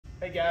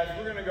Hey guys,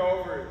 we're gonna go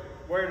over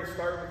where to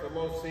start with the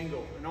low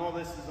single, and all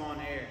this is on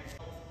air.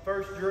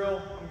 First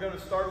drill I'm gonna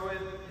start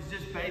with is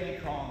just baby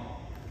crawling.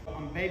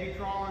 I'm baby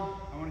crawling,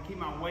 I wanna keep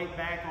my weight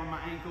back on my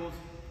ankles.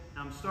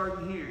 I'm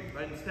starting here,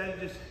 but instead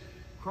of just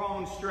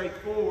crawling straight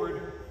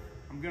forward,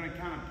 I'm gonna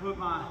kind of put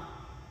my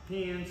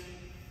hands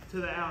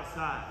to the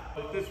outside.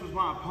 If this was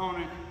my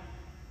opponent,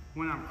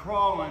 when I'm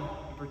crawling,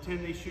 and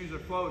pretend these shoes are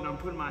floating, I'm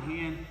putting my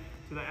hand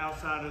to the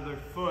outside of their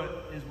foot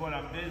is what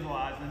I'm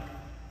visualizing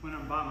when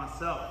I'm by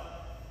myself.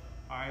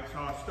 All right, so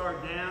I'll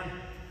start down,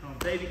 I'm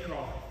baby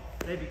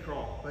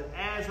crawl. But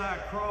as I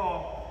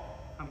crawl,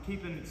 I'm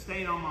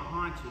staying on my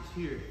haunches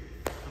here.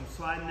 I'm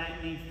sliding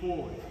that knee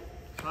forward,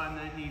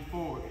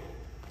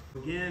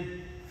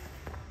 Again,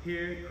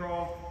 here,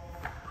 crawl.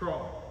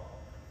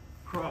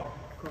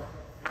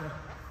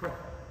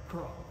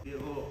 Get a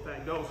little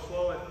fat, go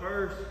slow at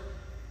first,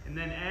 and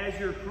then as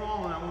you're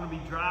crawling, I want to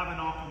be driving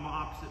off of my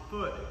opposite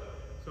foot.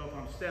 So if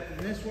I'm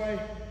stepping this way,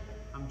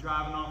 I'm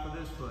driving off of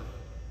this foot.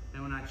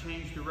 And when I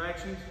change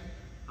directions,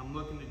 I'm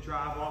looking to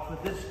drive off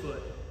of this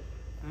foot,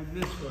 and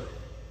this foot,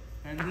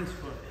 and this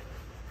foot.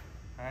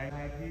 All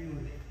right,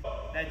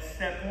 that's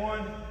step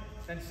one.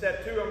 Then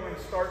step two, I'm going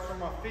to start from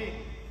my feet.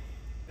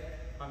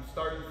 I'm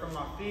starting from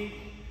my feet,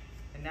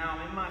 and now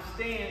I'm in my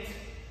stance,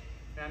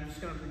 and I'm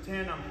just going to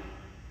pretend I'm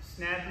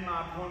snapping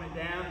my opponent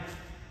down.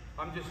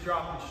 I'm just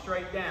dropping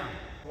straight down.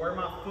 Where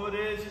my foot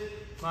is,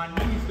 my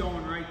knee's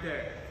going right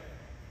there.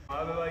 My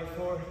other leg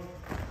forward,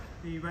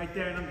 knee right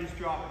there, and I'm just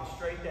dropping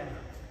straight down.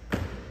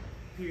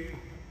 Here,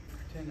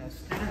 pretend I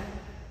snap.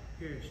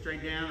 Here,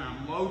 straight down, and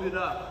I'm loaded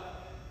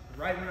up.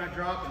 Right when I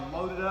drop, I'm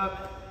loaded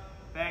up,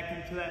 back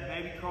into that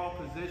baby crawl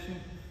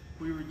position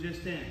we were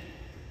just in.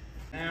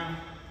 Now,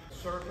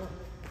 circle,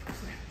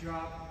 snap,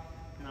 drop,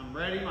 and I'm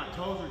ready. My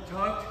toes are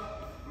tucked.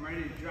 I'm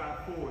ready to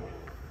drive forward.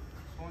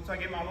 So once I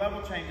get my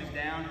level changes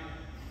down,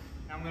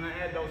 I'm gonna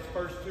add those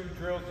first two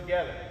drills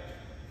together.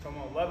 So I'm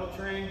gonna level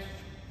change,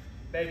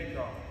 baby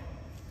crawl,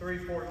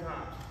 3-4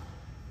 times.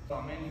 So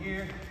I'm in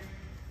here,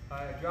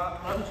 I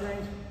drop, level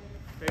change,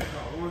 baby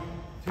crawl, 1,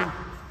 2,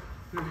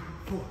 3,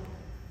 4.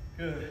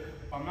 Good.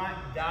 I'm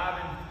not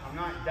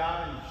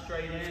diving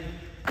straight in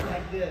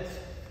like this.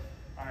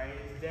 All right,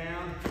 it's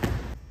down,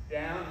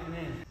 and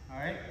in. All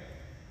right.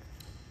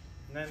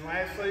 And then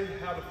lastly,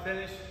 how to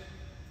finish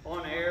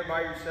on air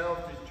by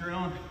yourself, just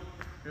drilling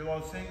your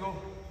low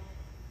single.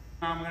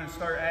 I'm gonna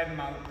start adding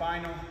my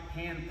final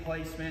hand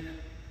placement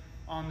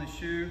on the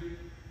shoe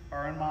or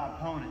on my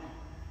opponent.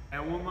 I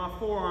want my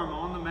forearm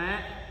on the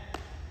mat,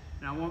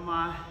 and I want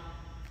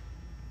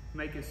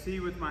make a C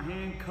with my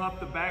hand, cup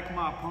the back of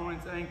my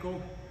opponent's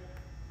ankle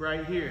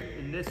right here.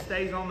 And this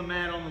stays on the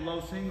mat on the low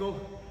single.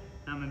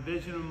 And I'm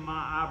envisioning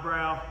my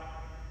eyebrow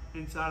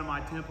inside of my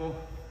temple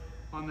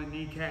on the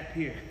kneecap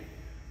here.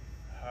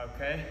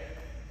 Okay,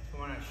 so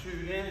when I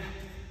shoot in,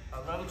 I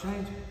level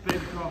change, baby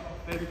crawl,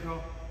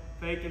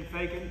 faking,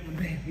 and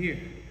bam, here.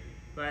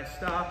 But I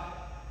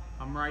stop,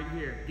 I'm right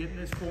here, getting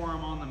this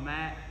forearm on the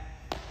mat,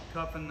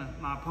 cupping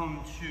my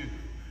opponent's shoe,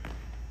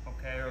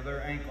 okay, or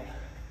their ankle.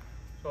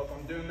 So if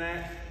I'm doing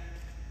that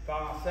by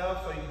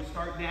myself, so you can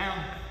start down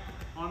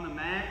on the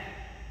mat,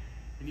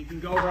 and you can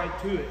go right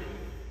to it.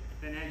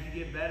 Then as you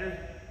get better,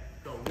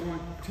 go 1,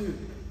 2.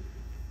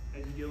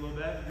 As you get a little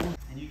better,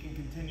 and you can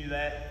continue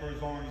that for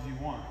as long as you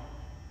want.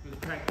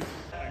 Just practice.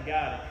 I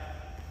got it.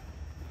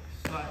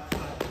 Slap,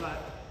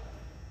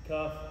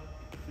 cuff,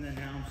 and then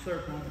now I'm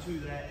circling to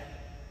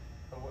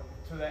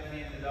that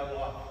hand to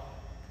double up.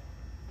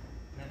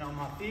 And then on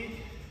my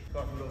feet, so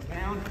I can go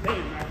down,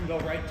 bam, I can go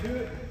right to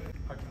it.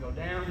 I can go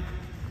down,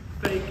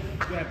 fake,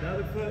 grab the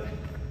other foot,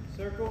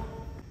 circle.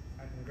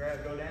 I can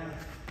grab, go down,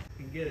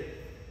 and get it.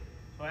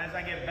 So as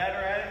I get better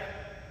at it,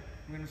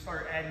 I'm gonna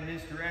start adding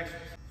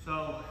misdirections.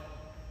 So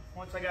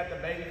once I got the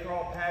baby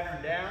crawl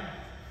pattern down,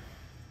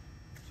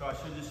 so I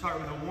should just start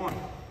with a 1.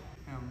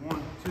 And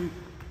 1, 2,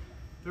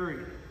 3.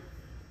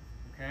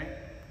 Okay?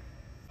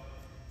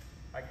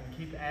 I can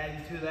keep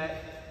adding to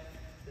that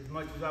as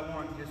much as I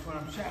want just when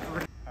I'm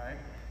showering. All right?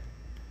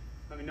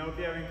 Let me know if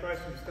you have any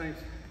questions. Thanks.